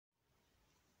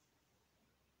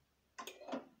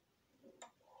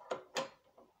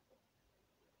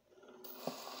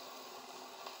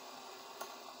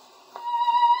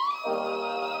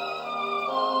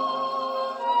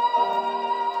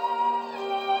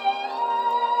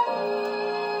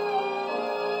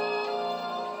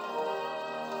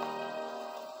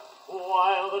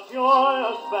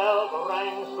joyous bells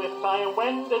rang swift, I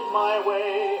wended my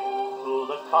way through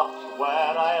the copse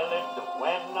where I lived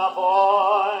when a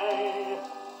boy.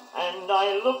 And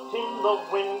I looked in the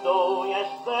window, yes,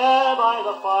 there by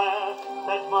the fire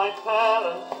sat my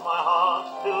parents, my heart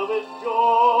filled with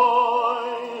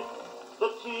joy.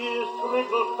 The tears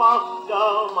trickled fast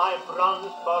down my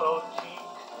bronze-furrowed cheek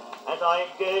as I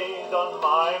gazed on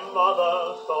my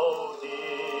mother so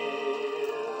dear.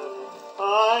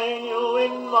 I knew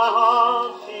in my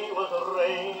heart she was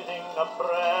raising a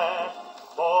prayer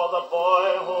for the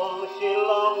boy whom she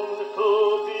longed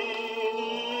to be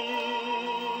near.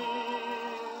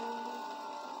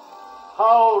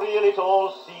 How real it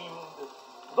all seemed,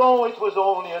 though it was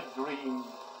only a dream.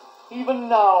 Even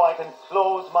now I can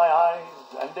close my eyes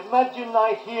and imagine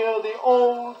I hear the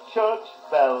old church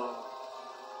bells.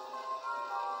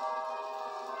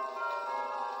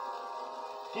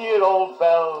 Dear old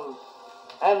bells,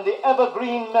 and the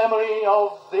evergreen memory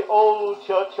of the old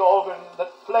church organ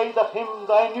that played the hymns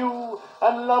I knew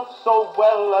and loved so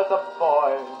well as a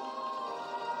boy.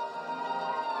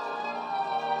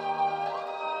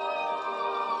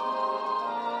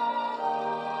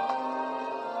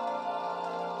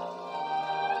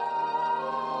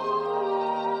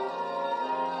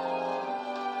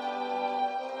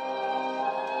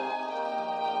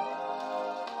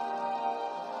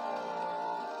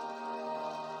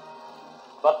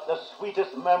 But the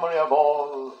sweetest memory of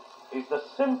all is the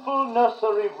simple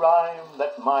nursery rhyme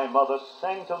that my mother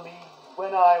sang to me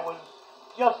when I was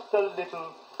just a little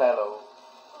fellow.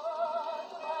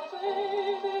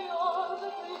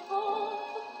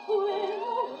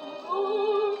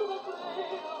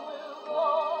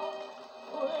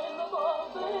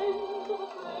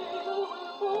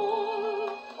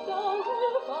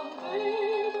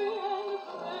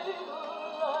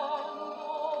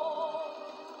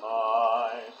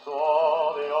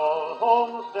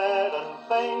 Homestead and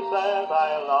faces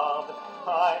I loved,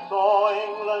 I saw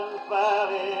England's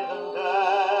valleys and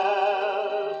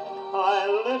dales. I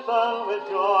listened with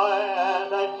joy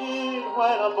as I did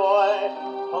when a boy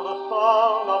to the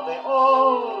sound of the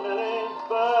old village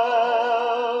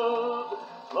bells.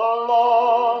 The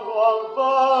Lord was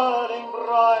burning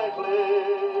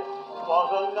brightly,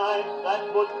 'twas a night that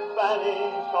would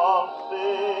banish all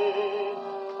sin,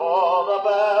 for the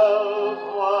bells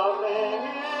were ringing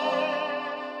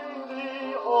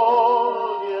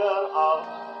old year out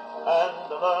and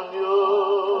the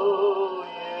new